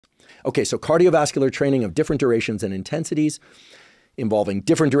Okay, so cardiovascular training of different durations and intensities involving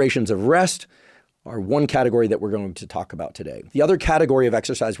different durations of rest are one category that we're going to talk about today. The other category of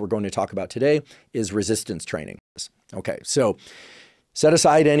exercise we're going to talk about today is resistance training. Okay, so set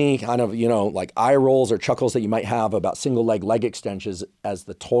aside any kind of, like eye rolls or chuckles that you might have about single leg extensions as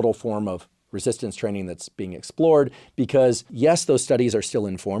the total form of resistance training that's being explored, because yes, those studies are still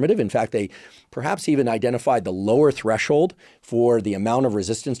informative. In fact, they perhaps even identified the lower threshold for the amount of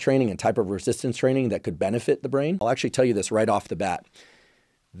resistance training and type of resistance training that could benefit the brain. I'll actually tell you this right off the bat.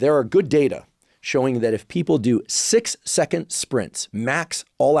 There are good data showing that if people do 6-second sprints, max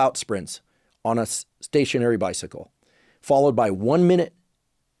all-out sprints on a stationary bicycle, followed by 1 minute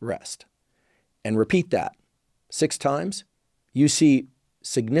rest, and repeat that 6 times, you see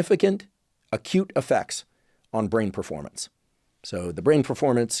significant acute effects on brain performance. So the brain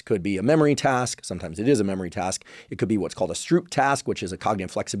performance could be a memory task. Sometimes it is a memory task. It could be what's called a Stroop task, which is a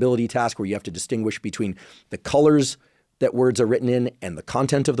cognitive flexibility task where you have to distinguish between the colors that words are written in and the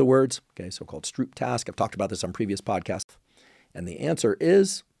content of the words. Okay, so-called Stroop task. I've talked about this on previous podcasts. And the answer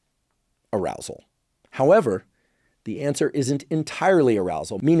is arousal. However, the answer isn't entirely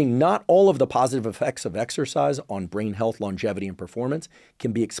arousal, meaning not all of the positive effects of exercise on brain health, longevity, and performance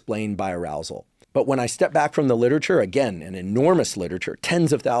can be explained by arousal. But when I step back from the literature, again, an enormous literature,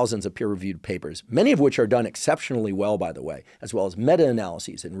 tens of thousands of peer-reviewed papers, many of which are done exceptionally well, by the way, as well as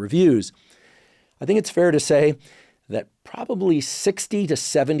meta-analyses and reviews, I think it's fair to say that probably 60 to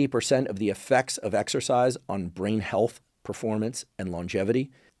 70% of the effects of exercise on brain health, performance, and longevity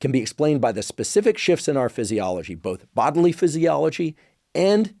can be explained by the specific shifts in our physiology, both bodily physiology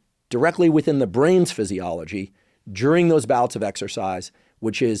and directly within the brain's physiology during those bouts of exercise,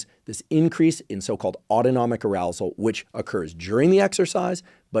 which is this increase in so-called autonomic arousal, which occurs during the exercise,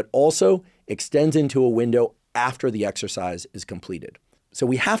 but also extends into a window after the exercise is completed. So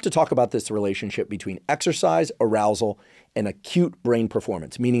we have to talk about this relationship between exercise, arousal, and acute brain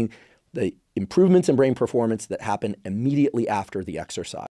performance, meaning the improvements in brain performance that happen immediately after the exercise.